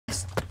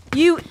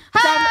You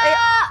dumb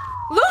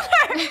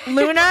Lunar!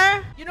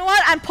 Lunar. You know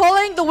what? I'm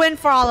pulling the win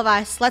for all of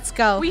us. Let's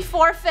go. We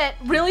forfeit.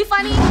 Really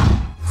funny?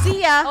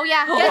 See ya. Oh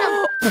yeah, get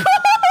him.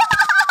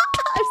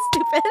 I'm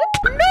stupid.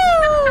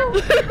 No!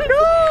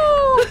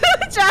 No!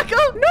 Jacko,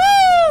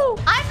 no!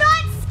 I'm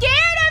not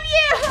scared of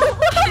you!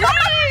 What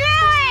are you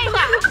doing?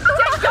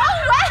 Just go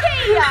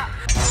away!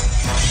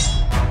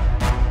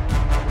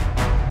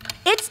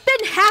 It's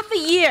been half a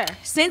year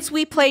since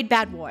we played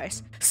Bed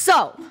Wars.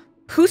 So,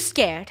 who's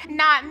scared?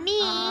 Not me.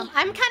 I'm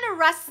kind of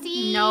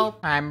rusty. Nope.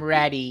 I'm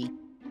ready.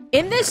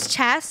 In this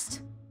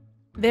chest,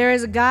 there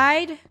is a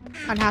guide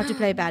on how to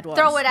play Bed Wars.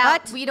 Throw it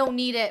out. But We don't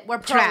need it. We're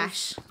pros.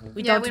 trash.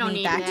 We don't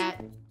need that.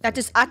 That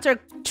is utter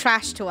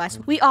trash to us.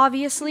 We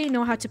obviously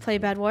know how to play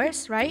Bed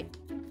Wars, right?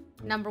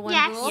 Number one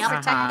Yes. rule, Yep.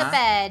 protect the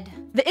bed.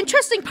 The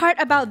interesting part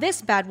about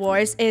this Bed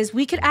Wars is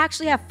we could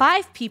actually have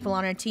 5 people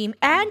on our team,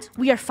 and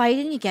we are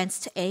fighting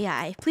against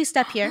AI. Please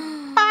step here.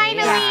 Finally,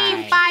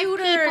 Yeah. 5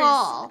 Computers.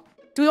 people.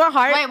 Do we want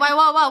hard? Wait,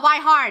 why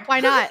hard?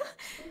 Why not?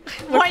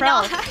 We're Why pro.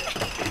 not?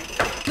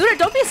 Lunar,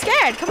 don't be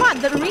scared. Come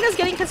on, the arena's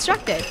getting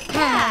constructed.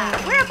 Yeah,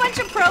 we're a bunch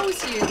of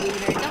pros here,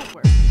 Lunar. Don't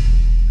worry.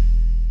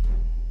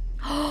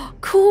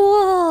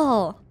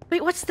 Cool.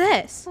 Wait, what's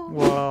this?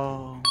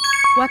 Whoa.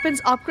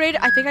 Weapons upgrade.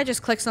 I think I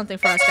just clicked something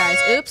for us, guys.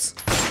 Oops.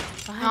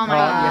 Oh Oh, we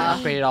have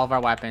upgraded all of our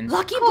weapons.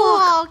 Lucky Cool.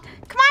 book.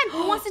 Come on.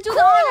 Who wants to do Cool.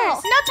 the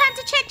honors? No time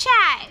to chit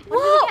chat.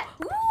 Whoa.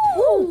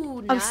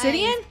 Ooh, nice.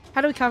 Obsidian?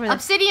 How do we cover this?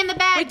 Obsidian the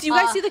bed. Wait, do you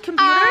guys see the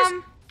computers?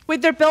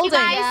 Wait, they're building.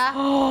 guys-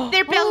 Yeah.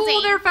 They're building.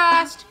 Ooh, they're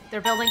fast.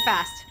 They're building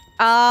fast.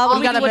 What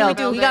We gotta do we build.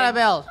 do? We gotta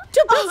build.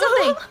 To build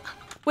something.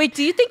 Wait,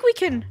 do you think we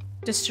can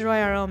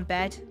destroy our own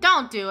bed?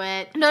 Don't do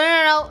it.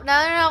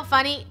 No.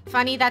 Funny.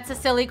 That's a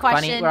silly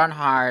question. Funny, we're on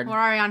hard. We're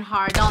already on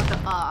hard. Don't.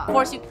 Of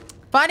course you.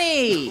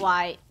 Funny!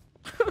 Why?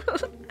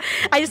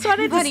 I just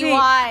wanted to Buddy, see.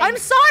 why? I'm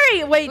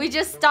sorry. Wait. We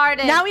just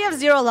started. Now we have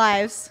 0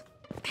 lives.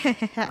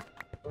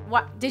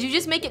 What? Did you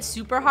just make it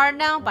super hard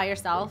now by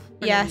yourself?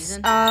 For no Yes.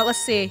 reason? Let's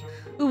see.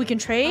 Ooh, we can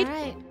trade. All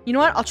right. You know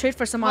what? I'll trade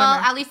for some Well,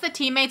 armor. at least the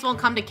teammates won't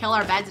come to kill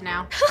our beds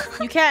now.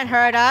 You can't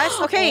hurt us.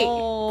 Okay.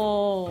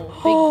 Oh,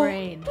 big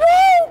brain.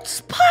 Whoa!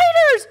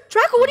 Spiders!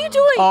 Draco, what are you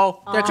doing?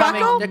 Oh, they're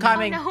coming. Draco? They're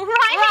coming. No,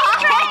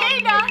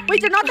 right?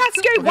 Wait, they're not that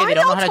scary. Okay, Why they are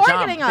don't know they how all to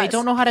targeting jump. us? They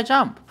don't know how to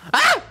jump.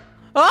 Ah!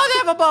 Oh, they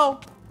have a bow.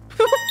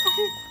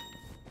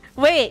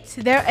 Wait,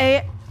 they're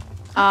a.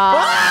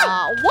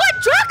 What?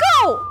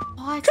 Draco!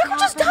 What's Draco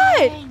just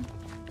happening? died.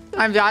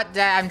 I'm not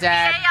dead. I'm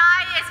dead.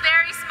 AI is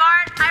very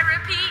smart. I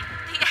repeat,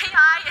 the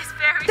AI is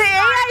very The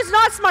AI is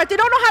not smart. They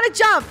don't know how to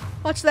jump.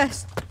 Watch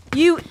this.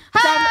 You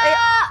dumb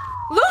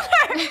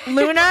Lunar!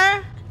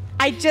 Lunar.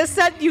 I just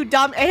said you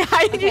dumb AI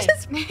and you Okay.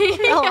 just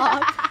fell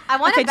off. I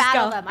want to Okay, just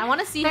battle go. them. I want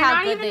to see They're how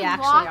not good even they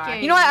actually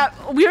walking. You know what?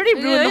 We already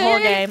ruined the whole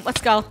game.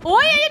 Let's go. are. Oh,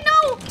 I didn't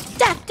know.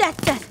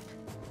 Death.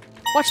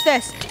 Watch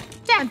this.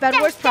 I'm Bed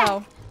Wars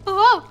Pro.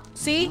 Oh,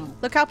 See?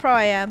 Look how pro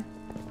I am.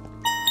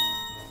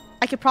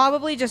 I could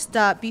probably just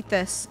beat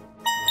this.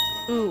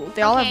 Ooh,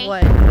 they all have Okay.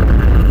 wood.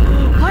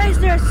 Why is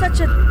there such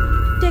a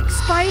thick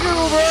spider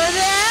over there?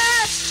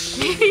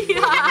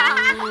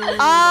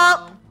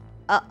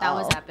 That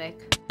was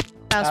epic.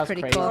 That was was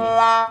pretty crazy. cool.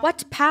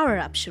 What power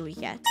up should we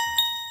get?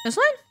 This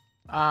one?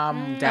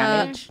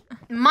 Damage.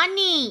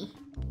 money.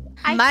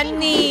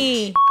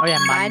 Money. Oh yeah,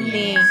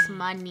 money. Yes,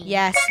 money.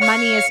 Yes,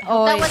 money is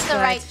always That was the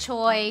good. right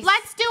choice.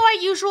 Let's do our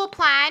usual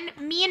plan.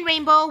 Me and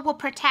Rainbow will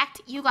protect.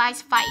 You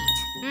guys fight.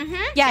 Mm-hmm.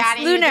 Yes, Got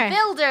it. Lunar.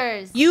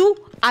 Builders. You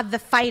are the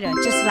fighter,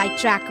 just like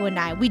Draco and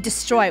I. We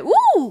destroy.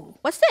 Ooh,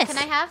 what's this? Can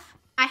I have?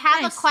 I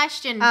have Nice. a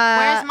question.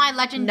 Where's my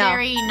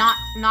legendary no.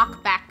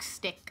 knockback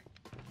stick?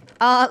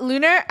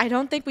 Lunar, I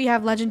don't think we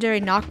have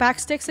legendary knockback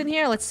sticks in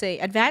here. Let's see.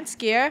 Advanced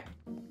gear?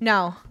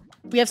 No.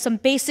 We have some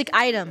basic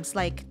items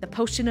like the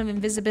potion of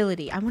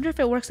invisibility. I wonder if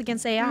it works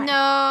against AI.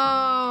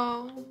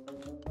 No.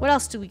 What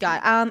else do we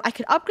got? I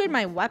could upgrade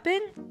my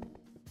weapon,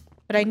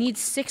 but I need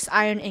 6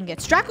 iron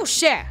ingots. Draco,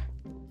 share.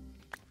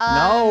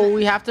 No,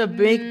 we have to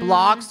make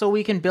blocks so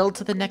we can build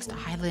to the next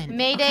island.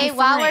 Mayday, Okay,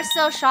 while fine. we're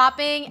still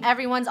shopping,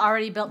 everyone's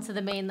already built to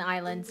the main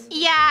islands.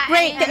 Yeah.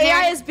 Great, and the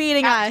AI they're is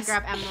beating out to us.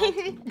 grab emerald.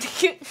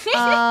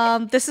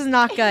 This is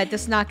not good.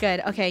 This is not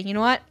good. Okay, you know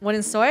what?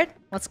 Wooden sword.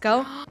 Let's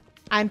go.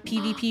 I'm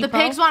PvP The pro.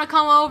 pigs want to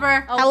come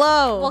over. Oh,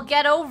 Hello. Well,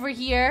 get over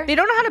here. They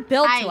don't know how to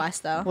build to Hi. us,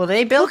 though. Well,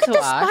 they built Look at to the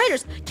us.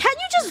 spiders. Can't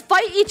you just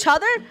fight each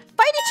other?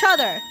 Fight each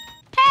other.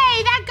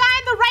 Hey, that guy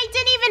on the right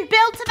didn't even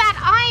build to that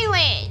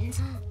island.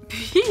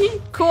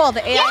 Cool,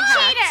 the AI You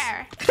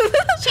hacked. cheater.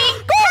 Cheat.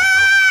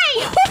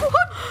 Hey!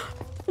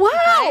 Wow.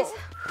 Guys,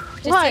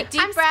 just What? take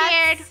deep I'm breaths.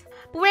 scared.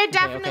 We're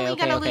definitely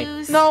okay, gonna okay.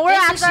 lose. No, we're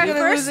This is actually our gonna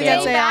first lose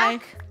against day AI.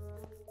 back,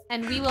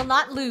 and we will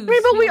not lose.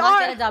 Rainbow, we we will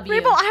not are. get a W.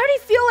 Rainbow, I already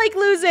feel like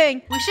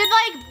losing. We should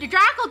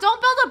Draco,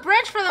 don't build a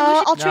bridge for them. We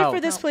should I'll trade No. for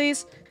this,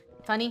 please.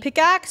 Funny.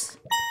 Pickaxe.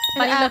 and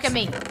Funny, look axe. at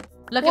me.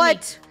 Look What?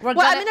 at me. We're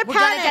What? gonna, I'm in a we're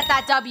gonna panic. get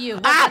that W.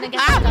 We're gonna get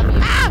that W.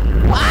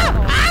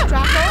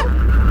 Draco. you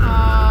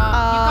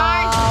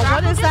guys, Draco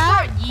what is just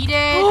that? got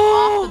yeeted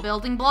off the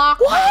building block.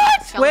 by a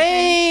What? skeleton.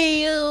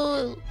 Wait.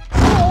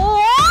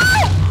 Oh!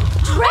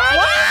 Dragon!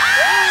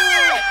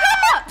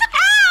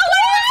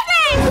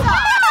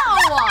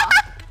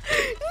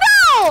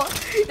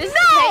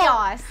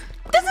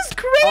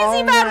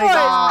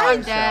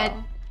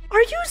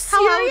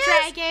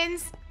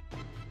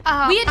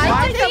 We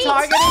Why admit are they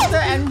targeting defeat. the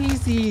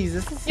NPCs?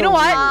 This is so You know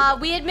what?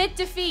 weird. We admit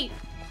defeat.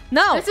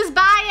 No. This is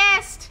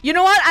biased. You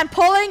know what? I'm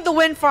pulling the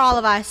win for all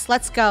of us.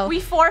 Let's go. We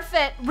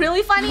forfeit.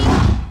 Really funny?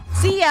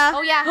 See ya.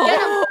 Oh yeah. Get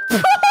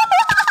him.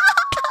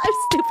 I'm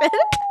stupid.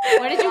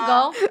 Where did you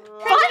go?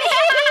 Funny.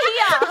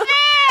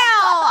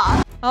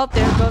 Oh,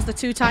 there goes the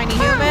 2 tiny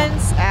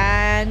humans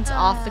and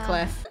off the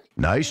cliff.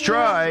 Nice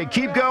try.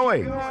 Keep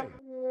going.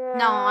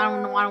 No, I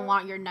don't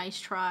want your nice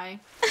try.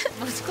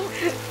 Let's go.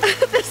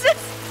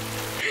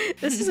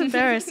 This is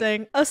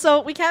embarrassing. Oh,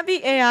 so we can't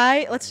beat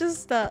AI. Let's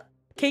just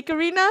cake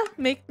arena.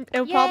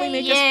 It'll probably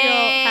make us feel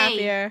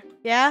happier.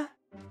 Yeah?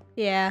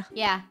 Yeah.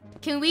 Yeah.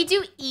 Can we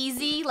do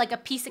easy, like a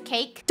piece of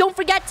cake? Don't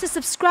forget to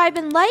subscribe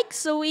and like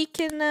so we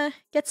can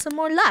get some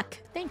more luck.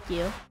 Thank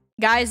you.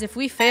 Guys, if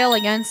we fail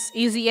against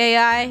easy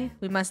AI,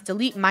 we must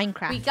delete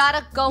Minecraft. We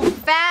gotta go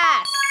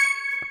fast.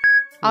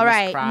 All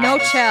right, no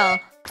chill.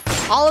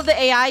 All of the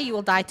AI, you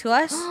will die to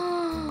us.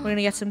 We're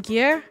gonna get some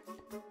gear.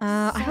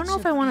 I don't know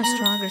if I want a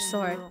stronger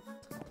sword.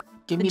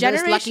 Give The me this lucky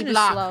generation is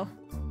block. slow.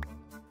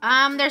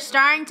 They're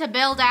starting to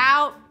build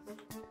out.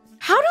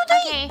 How do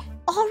they Okay.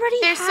 already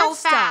They're have so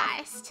stuff?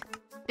 fast.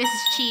 This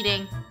is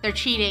cheating. They're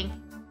cheating.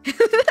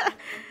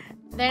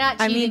 They're not cheating.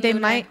 I mean, they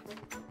Lunar. might.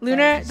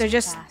 Lunar, They're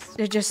just fast.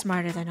 they're just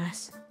smarter than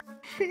us.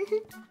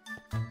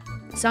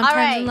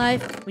 Sometimes in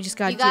life, we just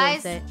gotta You deal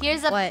guys, with it.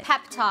 here's a What?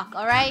 pep talk,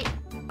 all right?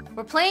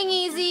 We're playing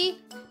easy.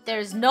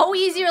 There's no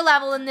easier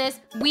level in this.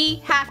 We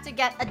have to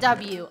get a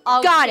W.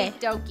 Oh, Got it.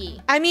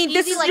 Dokie. I mean,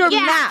 this Easy is like your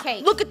yeah, map.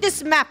 cake. Look at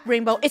this map,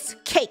 Rainbow. It's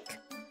cake.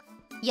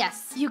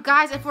 Yes. You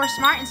guys, if we're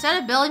smart,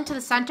 instead of building to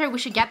the center, we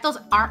should get those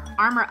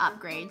armor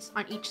upgrades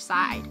on each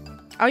side.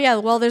 Oh yeah,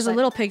 well, there's a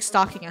little pig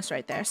stalking us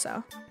right there,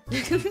 so you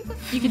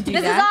can do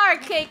This that. is our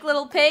cake,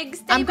 little pig.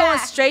 Stay I'm going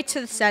back. straight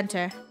to the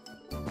center.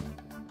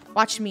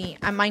 Watch me.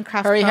 I'm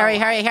Minecraft Hurry, Pro. hurry,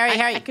 hurry, hurry,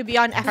 hurry. I could be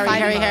on F5 Hurry,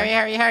 hurry, mode. hurry,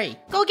 hurry, hurry.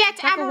 Go get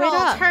Draco, wait emeralds.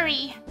 up.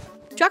 Hurry.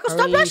 Draco,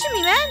 stop Hurry. rushing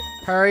me, man.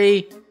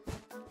 Hurry.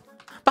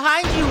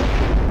 Behind you.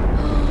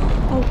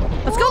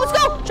 Oh, let's go, let's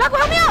go. Draco,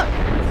 help me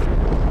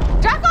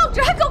out.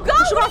 Draco, go!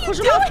 Push him off, push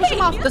him off, push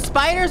him off. The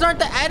spiders aren't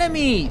the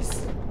enemies.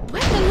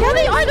 Yeah,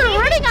 they are. They're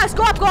hurting us.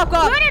 Go up, go up, go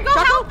up. Lunar, go Draco,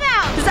 help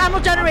them. this is ammo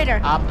generator.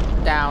 Up,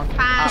 down,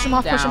 up, Push him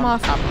off, down, push him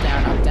off. up,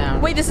 down, up,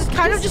 down. Wait, this is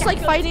kind of just like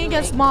fighting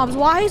against mobs.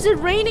 Why is it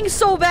raining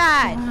so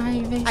bad?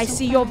 I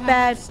see your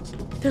bed.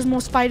 There's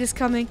more spiders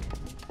coming.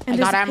 And I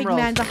there's got a pig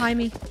emeralds. man behind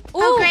me.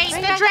 Oh, great.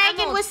 bring The back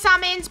dragon emeralds. was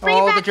summoned. Bring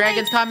Oh, back the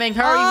dragon's coming.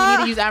 Hurry, we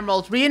need to use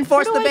emeralds.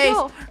 Reinforce Where the do I base.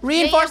 go?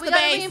 Reinforce we the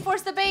gotta base.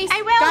 reinforce the base.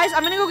 I will. Guys,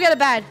 I'm gonna go get a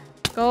bed.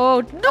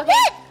 Go. No,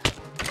 what?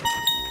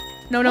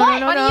 No, no, What? no,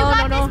 no, Buddy, you no,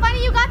 got no, this. no. Buddy,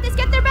 you got this.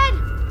 Get their bed.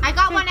 I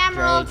got one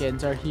emerald.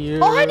 Dragons are here.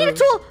 Oh, I need a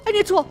tool. I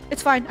need a tool.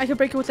 It's fine. I can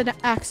break it with an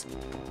axe.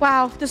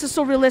 Wow, this is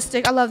so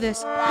realistic. I love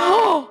this.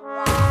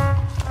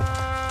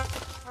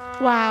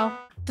 Wow.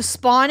 The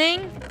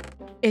spawning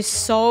is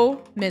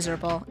so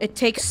miserable. It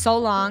takes so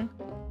long.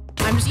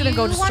 I'm just gonna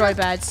go you destroy wanna-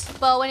 beds.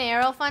 Bow and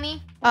arrow,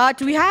 funny.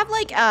 Do we have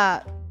like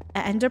an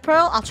ender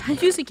pearl? I'll try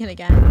using it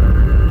again.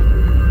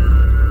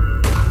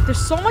 There's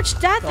so much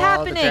death Oh,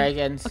 happening. the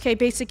dragons. Okay,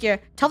 basic gear.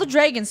 Tell the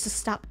dragons to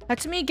stop.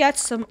 Let me get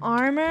some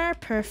armor.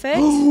 Perfect.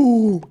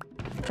 Ooh.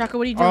 Draco,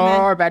 what are you doing, Oh, man?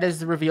 our bed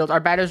is revealed. Our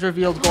bed is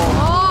revealed gold.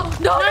 Oh,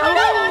 no.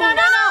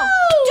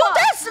 Do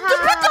this!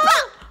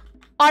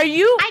 Are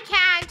you? I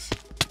can't.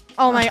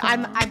 Oh my! I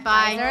They're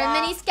buy.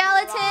 a mini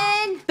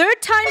skeleton.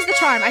 Third time's the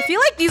charm. I feel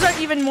like these are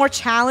even more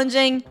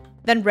challenging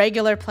than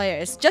regular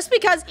players. Just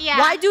because, Yeah.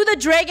 why do the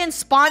dragons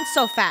spawn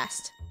so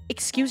fast?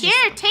 Excuse me.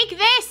 Here, take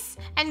this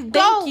and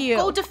Thank you.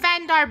 go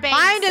defend our base.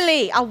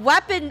 Finally, a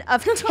weapon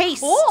of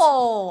taste.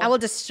 Oh. I will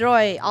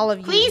destroy all of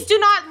you. Please do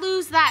not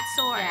lose that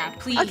sword. Yeah,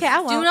 please. Okay, I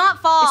won't. Do not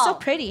fall. It's so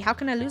pretty. How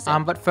can I lose it?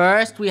 But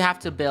first we have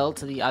to build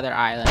to the other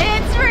island.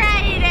 It's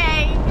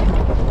raining.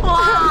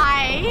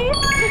 Why?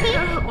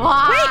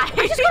 Why?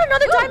 Wait, I just got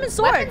another diamond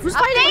sword. weapons Who's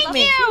up. fighting with Thank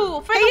me?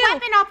 you for Hey, the you.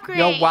 weapon upgrade.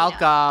 You're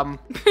welcome.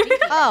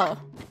 Oh,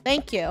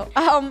 thank you.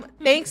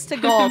 Thanks to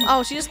Gold.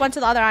 Oh, she just went to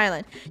the other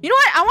island. You know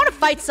what? I want to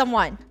fight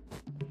someone.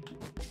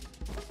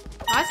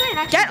 Why is there an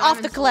extra Get off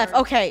the diamond cliff.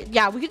 sword? Okay,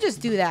 yeah, we could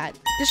just do that.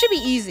 This should be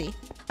easy.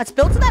 Let's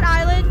build to that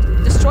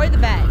island, destroy the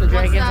bed. The What's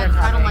dragons that? are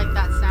coming. I don't like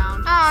that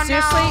sound. Oh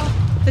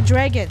Seriously, no. the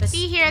dragons. Do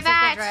you hear It's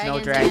like the that? No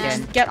dragons,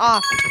 dragon. Get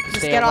off. Just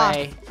Stay get off.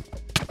 away. man.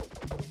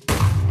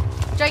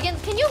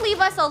 Dragons, can you leave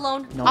us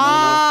alone? No, no,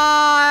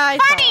 no.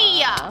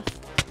 Funny.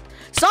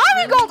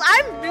 Sorry, Gold.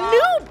 I'm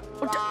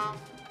noob.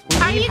 We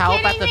Are need you help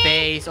at kidding the me?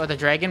 base, or the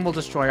dragon will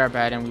destroy our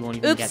bed, and we won't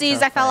even get to Oopsies,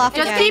 our I fell bed. off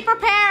Just again. keep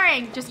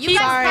preparing. Just keep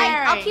Sorry.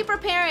 preparing. I'll keep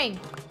repairing.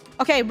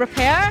 Okay,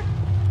 repair.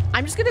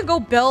 I'm just gonna go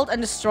build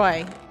and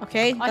destroy.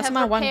 Okay, I that's have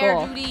my one repair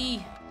goal.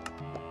 duty.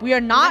 We are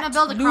I'm not gonna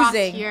build across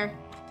losing here.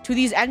 to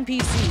these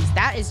NPCs.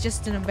 That is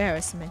just an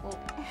embarrassment.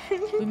 We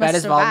Bed must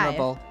is survive.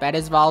 vulnerable. Bed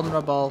is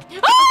vulnerable.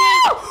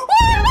 Oh!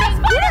 Where did that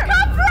spider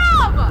come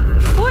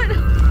from?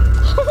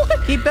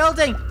 What? Keep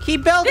building.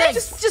 Keep building.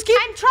 just keep.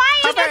 I'm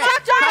trying to Cover it,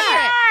 protect cover our it.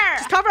 bed.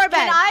 Just cover our bed.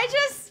 Can I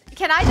just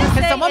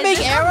Can say, someone is make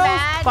this a arrows?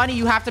 mad- Funny,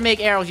 you have to make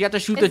arrows. You have to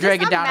shoot is the this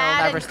dragon a down, and mad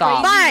it'll never and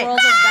stop. crazy Fine. world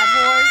of Bed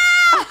Wars?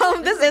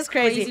 This is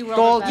crazy. Crazy world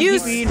Gold, of You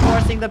keep Bedwars.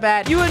 reinforcing the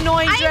bed. You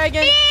annoying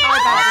dragon.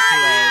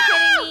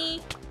 Kidding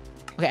me?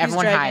 Okay,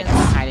 everyone hide. dragons.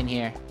 Everyone hide in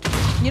here.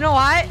 You know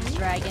what?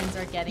 Dragons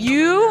are getting on my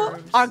You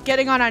nerves. are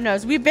getting on our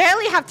nerves. We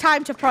barely have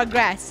time to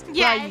progress.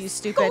 Yes. Why, you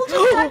stupid.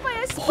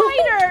 by a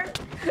spider.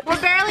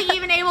 We're barely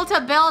even able to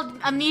build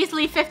a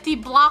measly 50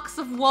 blocks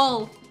of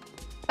wool.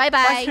 Bye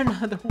Where's bye.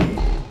 another one?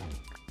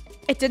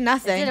 It did It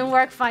nothing. didn't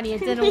work, Funny.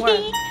 It didn't work.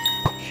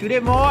 Shoot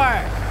it more.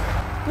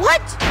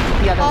 What?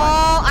 The other one.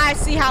 Oh, I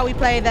see how we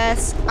play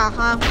this.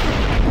 Uh-huh.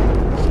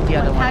 The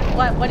other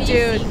one. What do you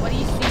Dude. see? What do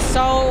you see?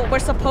 So we're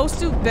supposed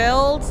to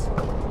build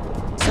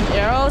some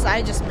arrows.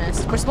 I just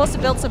missed. We're supposed to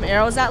build some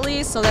arrows at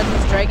least, so that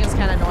these dragons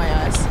can annoy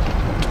us.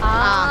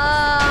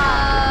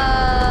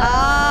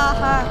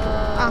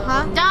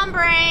 Uh-huh. Dumb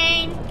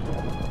brain.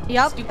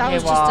 Yep, that Okay,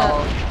 was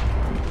well,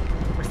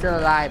 we're still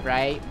alive,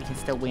 right? We can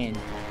still win.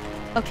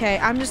 Okay,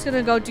 I'm just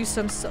gonna go do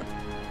some.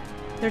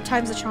 Third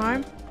time's a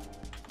charm.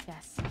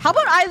 Yes. How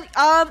about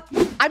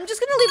I'm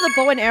just gonna leave the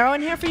bow and arrow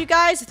in here for you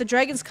guys. If the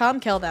dragons come,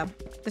 kill them.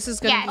 This is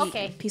gonna Yes. be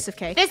Okay. a piece of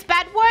cake. This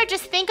bed war,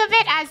 just think of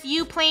it as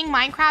you playing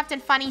Minecraft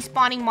and Funny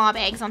spawning mob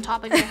eggs on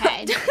top of your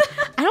head.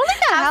 I don't think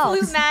that Absolute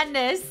helps.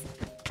 madness.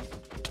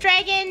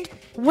 Dragon.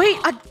 Wait,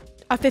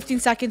 15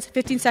 seconds.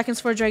 15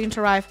 seconds for a dragon to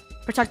arrive.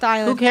 Protect the Who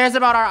island. cares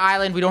about our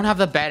island? We don't have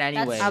the bed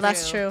anyway. Oh,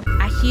 that's true.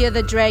 I hear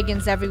the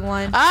dragons,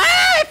 everyone.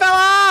 Ah, I fell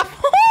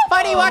off!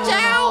 Buddy, watch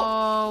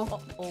out!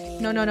 Oh.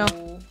 No.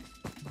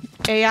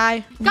 AI.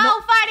 Go,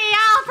 Funny.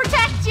 I'll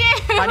protect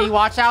you. Buddy,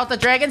 watch out! The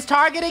dragon's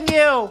targeting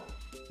you!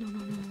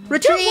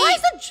 Retreat! Dude, why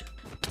is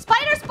the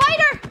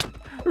Spider!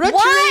 Retreat!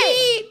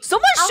 Why?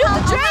 Someone shoot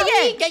the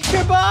dragon! Get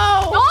your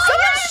bow!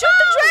 Someone shoot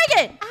the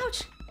dragon!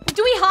 Ouch!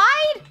 Do we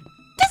hide?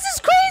 This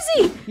is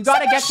crazy! You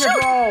gotta Someone get your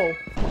shoot. bow.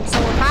 So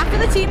half of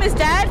the team is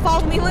dead.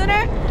 Follow me,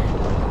 Lunar.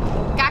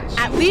 Gotcha.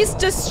 At least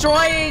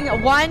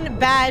destroying one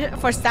bed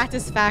for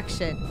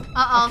satisfaction.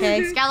 Uh-oh.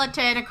 Okay.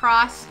 Skeleton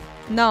across.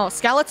 No,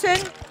 skeleton.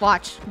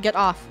 Watch. Get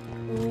off.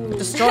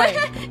 Destroy.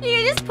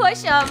 You just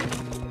push them.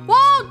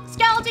 Whoa,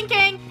 Skeleton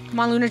King. Come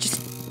on, Lunar.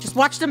 Just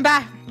watch them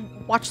back.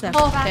 Watch them.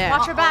 Oh, There.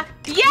 watch her back.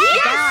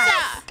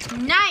 Yes!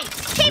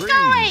 Nice. Keep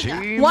going.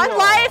 Team One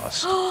life.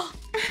 lost.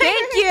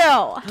 Thank you.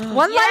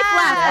 One life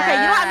left. Okay,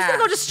 you know what? I'm just gonna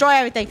go destroy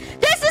everything.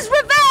 This is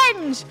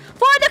revenge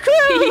for the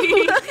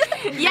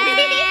crew.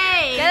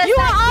 Yay. Get us You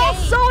are that all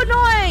cake. so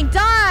annoying.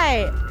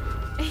 Die.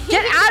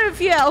 Get out of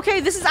here. Okay,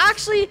 this is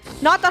actually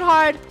not that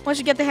hard once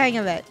you get the hang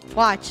of it.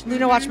 Watch.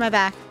 Luna, watch my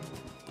back.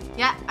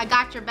 Yeah, I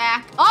got your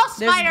back. Oh,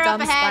 There's spider a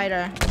dumb up ahead.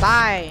 spider.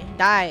 Bye.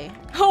 Die.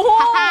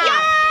 Haha.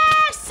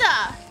 Yes.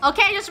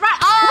 Okay, just run.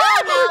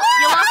 Oh, no.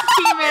 You lost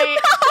a teammate.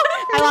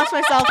 I lost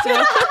myself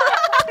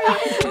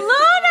too.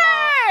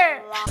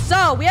 Lunar!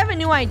 So, we have a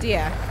new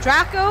idea.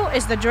 Draco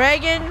is the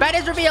dragon. Bed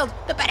is revealed.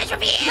 The bed is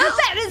revealed.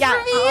 That is Yeah.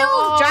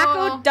 revealed.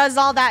 Draco does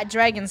all that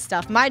dragon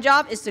stuff. My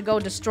job is to go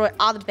destroy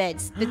all the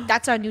beds.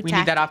 That's our new We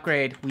tactic. need that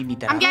upgrade. We need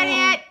that. I'm getting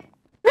it.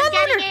 Run, I'm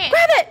getting Lunar, it.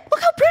 grab it.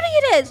 Look how pretty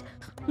it is.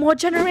 More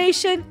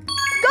generation.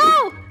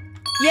 Go.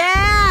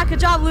 Yeah. Good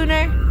job,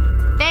 Lunar.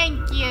 Thank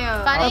you.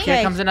 Funny. Okay.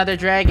 Here comes another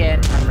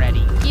dragon. I'm ready.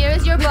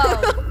 Here's your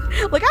bow.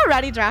 Look how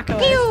ready Draco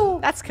is. Pew.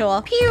 That's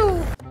cool.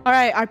 Pew. All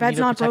right, our bed's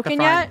to not protect the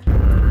broken yet.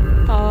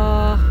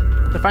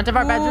 The front of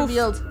our bed's Oof.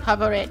 revealed.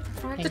 Cover it.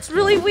 It's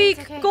really weak.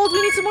 okay. Gold,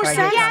 we need some more Right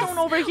here. sandstone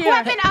over here.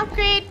 Weapon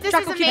upgrade. This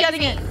Draco, is keep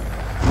getting amazing.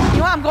 it. You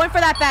know what? I'm going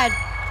for that bed.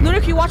 Luna,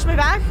 can you watch my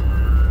back?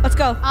 Let's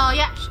go. Oh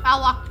yeah,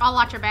 I'll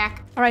watch your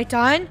back. All right,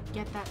 done.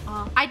 Get that.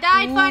 Oh, I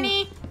died, Ooh.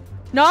 Funny.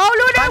 No,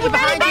 Luna, Funny, we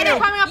behind better you.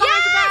 it. Coming up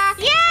behind your back.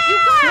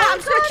 You know, I'm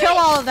just gonna kill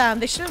all of them.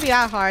 They shouldn't be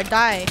that hard.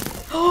 Die.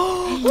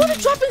 Oh, they're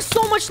dropping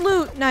so much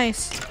loot.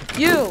 Nice.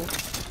 You.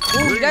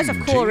 Ooh, you guys have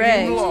cool Green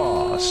rigs. team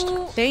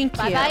lost. Thank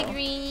you. Bye-bye,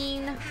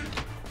 green.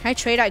 Can I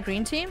trade out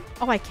green team?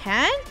 Oh, I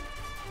can?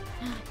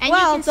 And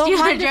Well, you can don't steal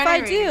mind the if I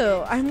generator.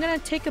 do. I'm gonna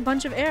take a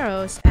bunch of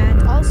arrows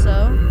and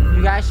also.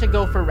 You guys should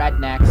go for red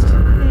next.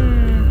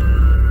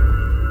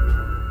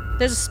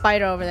 There's a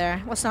spider over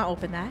there. Let's not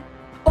open that.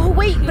 Oh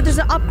wait, but there's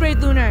an upgrade,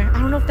 Lunar. I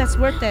don't know if that's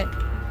worth it.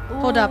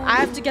 Hold up, I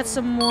have to get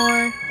some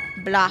more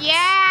blocks. Yeah,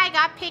 I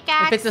got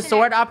pickaxe. If it's a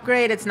sword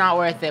upgrade, it's not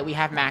worth it. We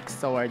have max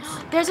swords.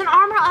 There's an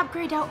armor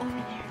upgrade out over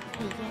there.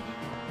 Okay, get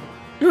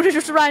it. Lunar,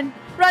 just run.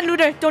 Run,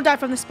 Lunar. Don't die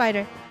from the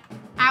spider.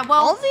 I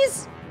All will. of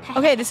these.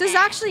 Okay, this is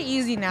actually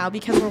easy now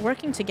because we're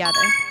working together.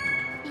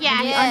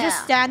 Yeah. We Yeah.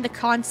 understand the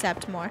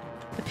concept more.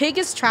 The pig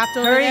is trapped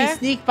over Hurry, there.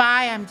 sneak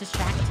by. I'm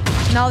distracted.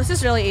 No, this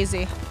is really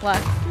easy. Look.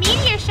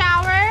 Meteor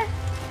shower.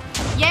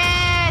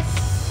 Yes.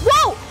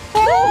 Whoa!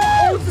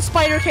 Oh, it's the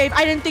spider cave.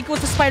 I didn't think it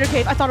was the spider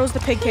cave. I thought it was the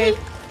pig cave.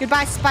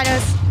 Goodbye,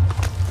 spiders.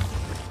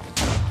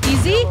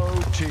 Easy?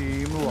 Blue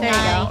team There you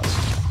go. lost.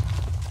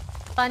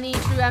 Funny,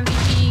 true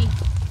MVP.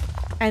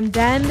 And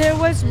then there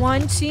was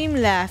one team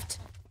left.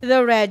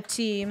 The red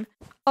team.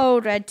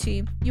 Oh, red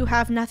team. You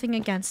have nothing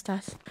against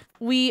us.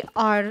 We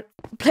are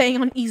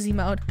playing on easy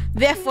mode.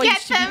 Therefore, you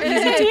Get should be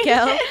them. easy to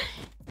kill.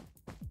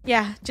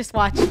 Yeah, just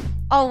watch.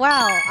 Oh,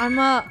 wow. I'm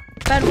a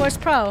Bedwars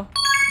pro.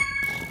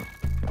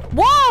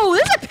 Whoa,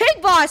 there's a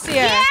pig boss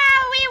here. Yeah,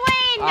 we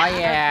win. Oh,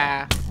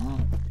 yeah.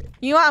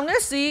 You know what? I'm going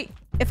to see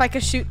if I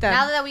could shoot them.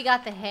 Now that we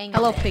got the hang of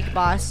Hello, it. pig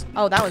boss.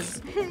 Oh, that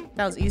was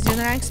easier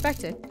than I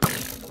expected.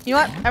 You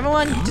know what?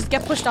 Everyone, just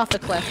get pushed off the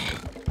cliff.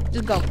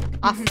 Just go.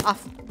 Off.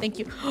 Thank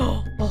you.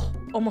 Oh,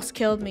 almost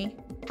killed me.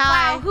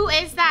 Hi. Wow, who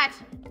is that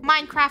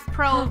Minecraft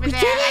pro over we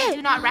there? did I it!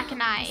 do not Is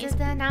recognize. this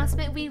the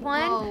announcement we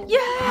won? Whoa.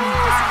 Yes!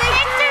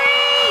 Victory!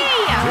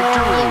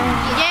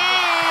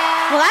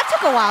 Well, that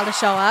took a while to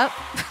show up.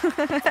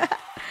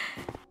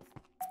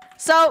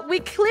 So we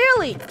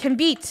clearly can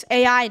beat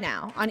AI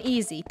now on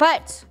easy,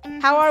 but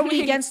how are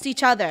we against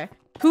each other?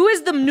 Who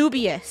is the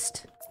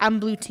noobiest? I'm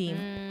blue team.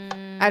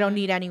 I don't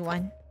need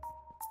anyone.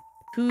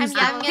 Who's I'm the...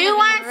 gonna Who be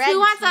wants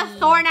red a team.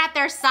 thorn at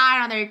their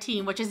side on their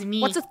team, which is me?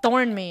 What's a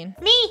thorn mean?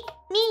 Me.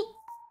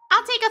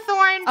 I'll take a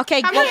thorn.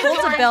 Okay, Come go here, hold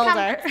the Thorn.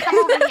 builder. Come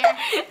over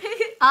here.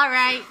 All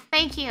right,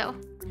 thank you.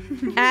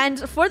 And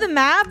for the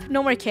map,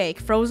 no more cake.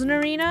 Frozen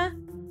arena.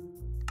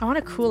 I want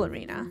a cool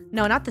arena.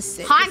 No, not the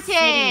city.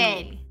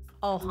 Haunted.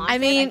 Oh, haunted, I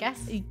mean, guess.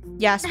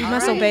 yes, we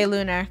must Alright. obey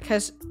Lunar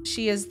because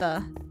she is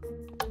the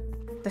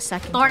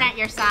second. Thorn at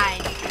your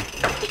side.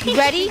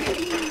 Ready?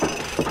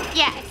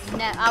 Yes.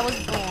 No, I was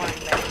born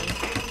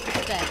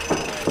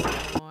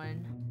ready.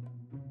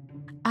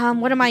 Born.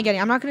 What am I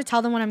getting? I'm not gonna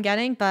tell them what I'm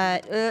getting,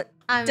 but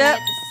I'm gonna get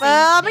the same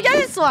I'm gonna thing.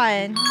 get this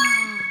one.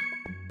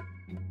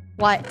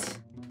 What?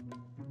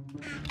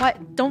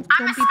 What? Don't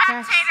I'm a be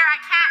pressed. spectator. I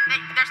can't.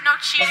 There's no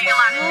cheating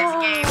allowed in this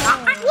game.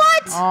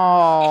 What?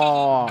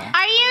 Oh.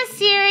 Are you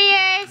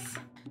serious?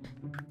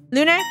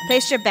 Lunar,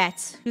 place your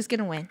bets. Who's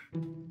gonna win?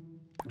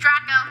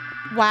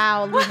 Draco.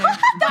 Wow, Lunar.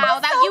 Wow,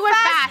 that you were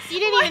fast. You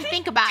didn't even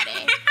think about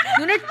it.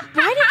 Lunar,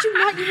 why did you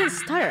not even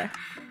stutter?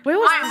 Where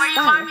was Where the you want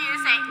stutter? me to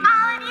say,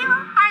 all of you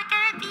are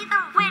gonna be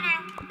the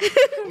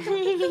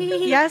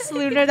winner. Yes,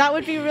 Lunar, that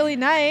would be really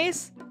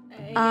nice.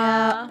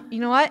 Yeah. You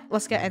know what?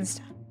 Let's get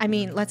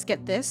let's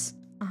get this.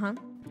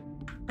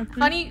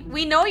 Funny,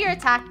 we know your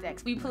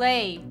tactics. We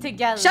play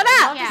together. Shut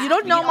up! Yeah. You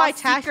don't know Be my all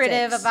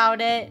secretive tactics.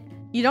 about it.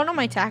 You don't know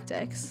my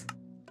tactics.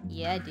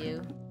 Yeah, I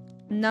do.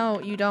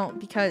 No, you don't,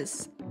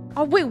 because...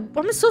 Oh, wait,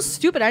 I'm so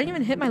stupid. I didn't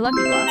even hit my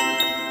lucky block.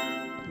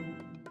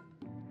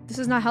 This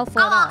is not helpful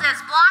at all. Gold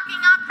is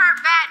blocking up her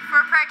bed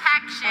for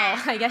protection.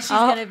 Oh, I guess she's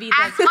Oh. gonna be the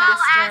As well as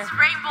caster.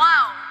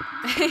 Rainbow.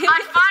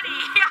 But funny.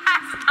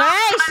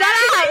 Hey, shut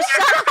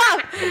up!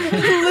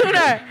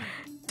 Lunar,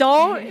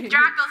 don't.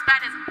 Draco's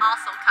bed is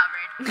also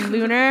covered.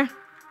 Lunar,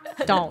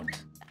 don't.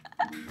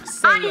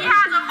 Say Bunny it.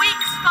 has a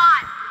weak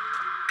spot.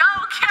 Go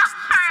kill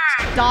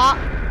her. Stop.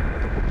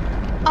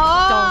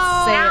 Oh,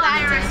 Don't say it,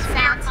 Iris,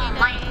 fearful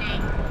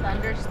lightning.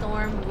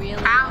 Thunderstorm,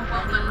 really? How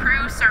will the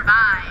crew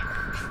survive?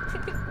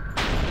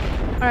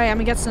 All right, I'm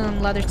gonna get some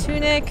leather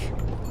tunic.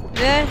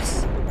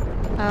 This.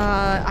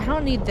 I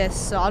don't need this,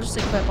 so I'll just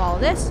equip all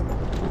of this.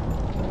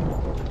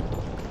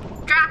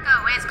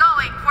 Draco is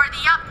going for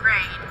the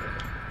upgrade.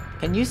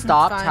 Can you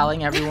stop fine.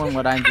 telling everyone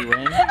what I'm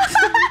doing?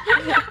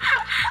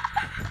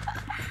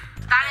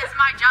 That is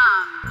my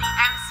job, the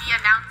MC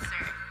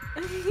announcer.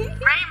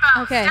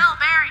 Rainbow Okay. still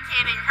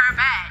barricading her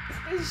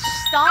bed.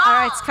 Stop. All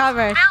right, it's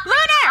covered.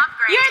 Lunar,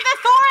 You're the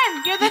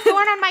thorn! You're the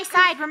thorn on my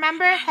side,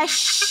 remember?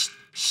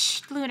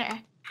 Shh, Lunar.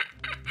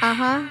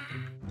 Uh-huh.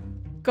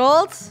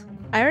 Gold,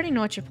 I already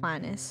know what your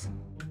plan is.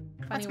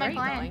 Funny, What's where my are you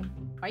plan? going?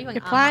 Why are you going?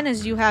 Your plan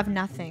is you have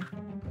nothing.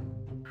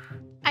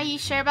 Are you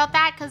sure about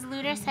that? Because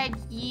Lunar said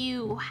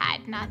you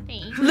had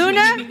nothing.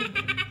 Luna,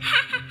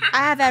 I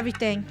have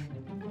everything.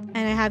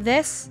 And I have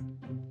this.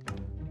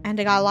 And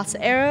I got lots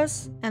of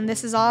arrows. And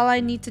this is all I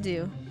need to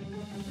do.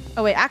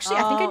 Oh, wait. Actually,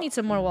 I think I Oh. need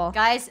some more wool.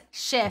 Guys,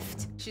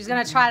 shift. She's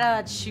gonna try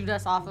to shoot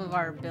us off of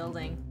our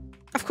building.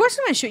 Of course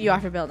I'm going to shoot you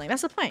off your building.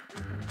 That's the point.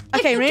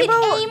 Okay, if you Rainbow.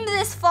 can aim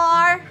this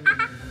far.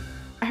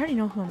 I already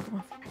know who I'm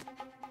going for.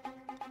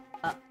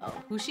 Uh-oh.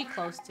 Who's she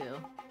close to?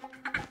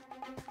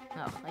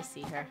 Oh, I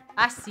see her.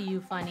 I see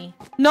you, Funny.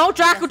 No,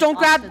 Draco, Yes, don't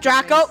off to grab the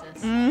Draco.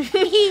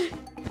 races.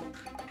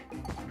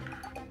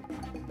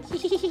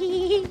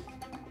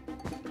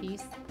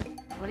 Peace.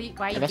 What are you?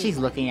 Why are I you? bet she's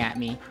giggling? looking at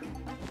me.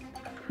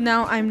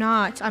 No, I'm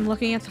not. I'm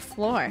looking at the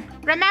floor.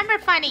 Remember,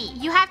 Funny,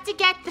 you have to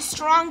get the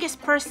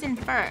strongest person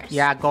first.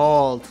 Yeah,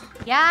 gold.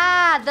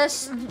 Yeah,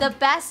 the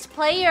best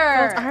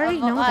player. I already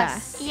of know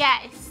us. that.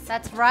 Yes.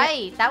 That's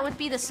right. That would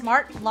be the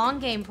smart long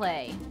game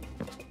play.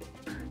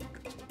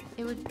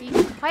 It would be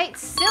quite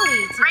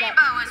silly to get.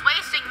 Rainbow is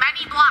wasting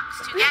many blocks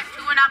to get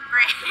to an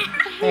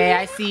upgrade. Hey,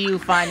 I see you,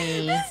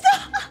 Funny.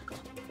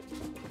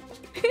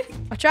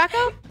 Oh, Draco?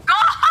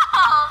 Gold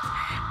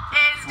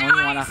is Oh, you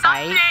doing wanna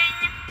fight? something.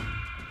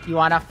 You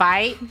wanna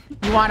fight?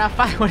 You wanna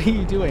fight? What are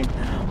you doing?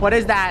 What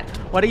is that?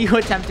 What are you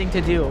attempting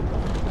to do?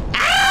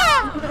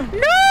 Ah!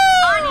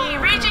 Bunny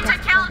reaching to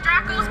kill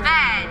Draco's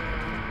bed.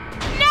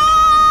 No!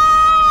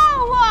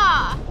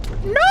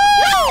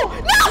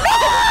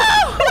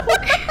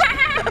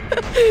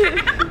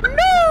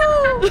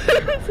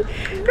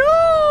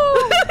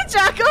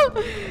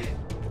 Draco!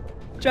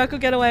 Draco,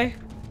 get away.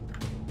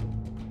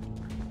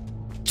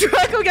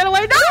 Draco, get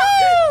away.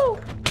 No!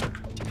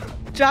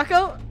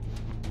 Draco?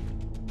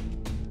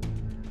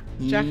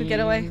 Draco, get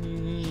away. Who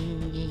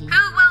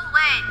will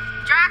win,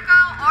 Draco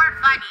or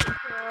Funny?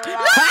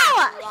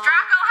 No!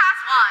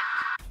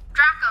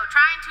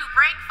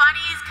 break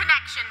Funny's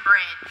connection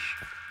bridge.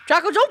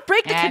 Draco, don't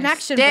break the And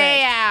connection stay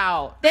bridge.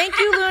 out. Thank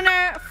you,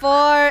 Lunar,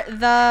 for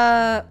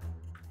the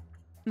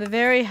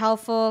very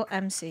helpful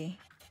MC.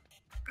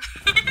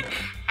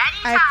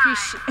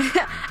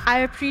 I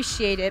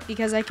appreciate it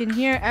because I can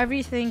hear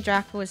everything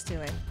Draco is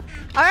doing.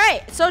 All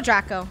right, so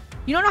Draco,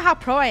 you don't know how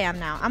pro I am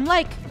now. I'm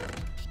like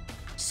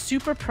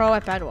super pro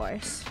at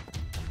Bedwars.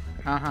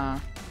 Uh-huh.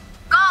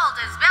 Gold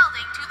is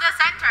building to the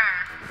center.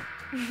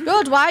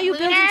 Good, why are you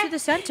Lunar? building to the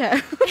center?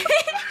 Rainbow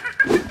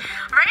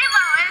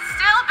is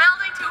still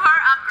building to her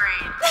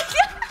upgrade.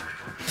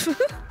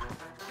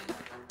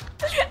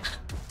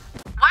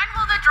 When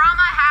will the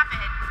drama happen?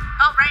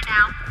 Oh, right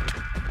now.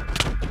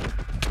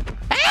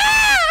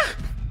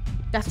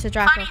 Death to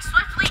Draco. Funny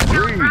swiftly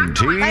killed Green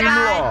Draco. team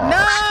Bye-bye.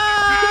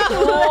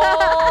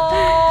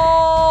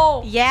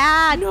 lost.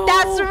 Yeah,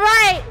 that's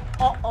right.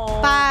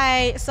 Uh-oh.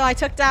 Bye. So I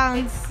took down.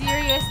 It's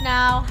serious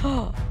now.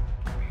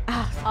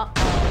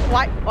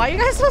 Why are you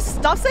guys supposed to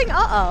stop saying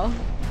uh-oh?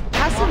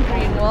 Have some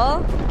green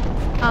wool.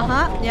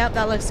 Uh-huh. Yep,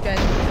 that looks good.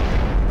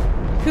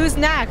 Who's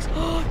next?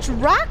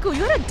 Draco,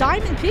 you had a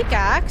diamond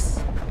pickaxe.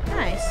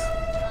 Nice.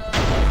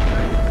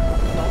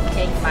 Don't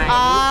take my...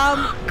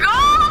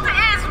 Gold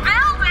is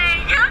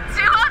building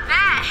to a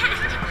bed.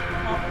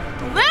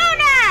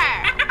 Lunar!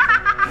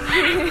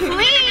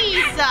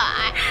 Please!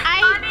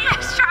 Funny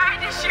is trying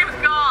to shoot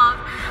gold,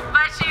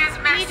 but she is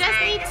We missing. just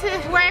need to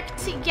work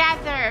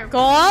together.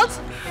 Gold?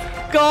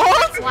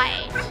 Gold?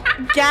 What?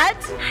 Get?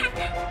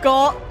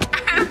 Gold?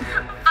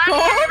 Funny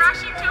is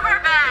rushing to her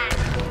bed.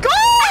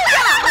 Gold!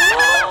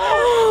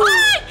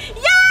 What?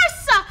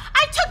 Yes!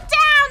 I took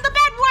down the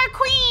Bedwar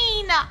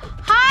Queen!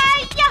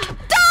 Hiya!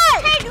 Die!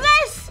 Take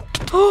this!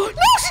 No,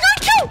 she got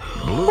killed!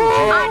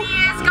 Funny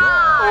is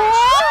gone.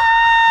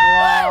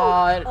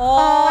 What?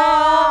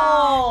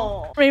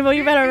 Oh. Rainbow,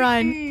 you better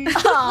run.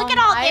 Look at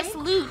all this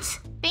loot.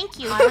 Thank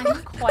you. I'm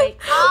quite...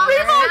 Gold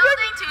is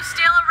building to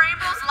steal a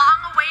Rainbow's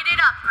long-awaited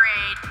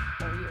upgrade.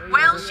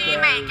 Will she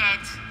make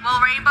it? Will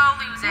Rainbow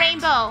lose it?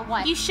 Rainbow,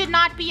 What? you should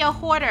not be a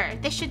hoarder.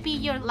 This should be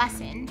your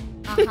lesson.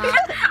 Rainbow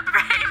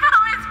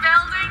is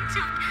building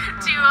to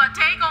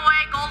take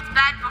away Gold's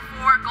bed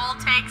before Gold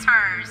takes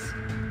hers.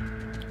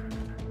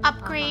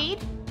 Upgrade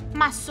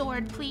my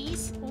sword,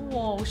 please.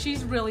 Whoa,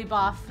 she's really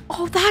buff.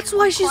 Oh, that's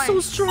why she's so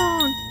course.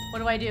 strong. What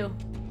do I do?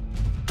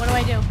 What do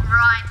I do?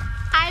 Run.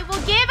 I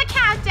will give a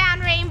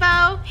countdown,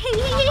 Rainbow.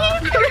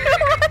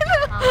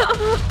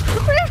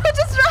 Rainbow,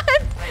 just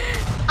run.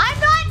 I'm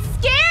not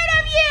scared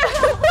of you.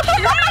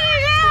 What are you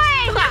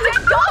doing?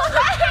 Go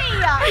away.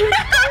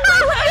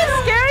 It's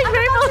scaring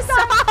Rainbow.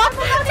 Stop.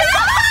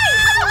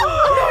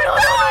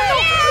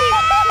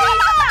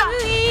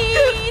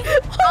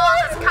 Gold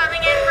is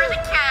coming in for the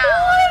kill.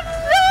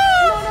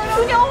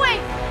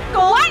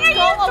 What are you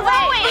throwing? Go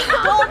away.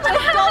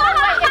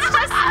 It's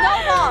just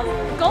snowballs.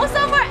 Go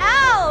somewhere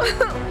else.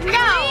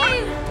 No.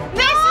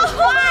 This is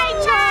my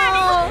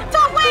turn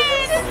to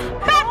win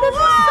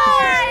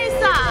Bedwars.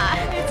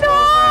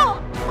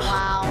 No.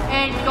 Wow.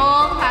 And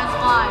Gold has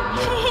won.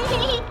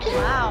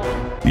 Wow.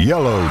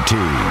 Yellow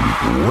team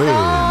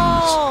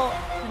wins.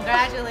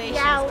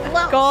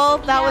 Congratulations. Gold,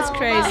 that was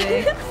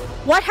crazy.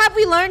 What have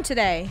we learned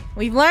today?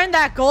 We've learned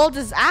that Gold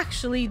is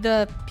actually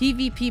the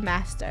PvP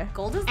master.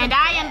 Gold is And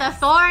I am the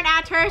thorn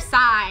at her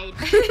side.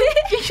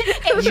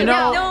 You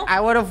know,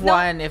 I would have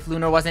won if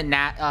Lunar wasn't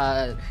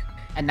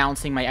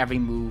announcing my every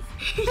move.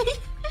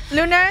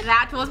 Lunar?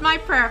 That was my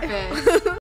purpose.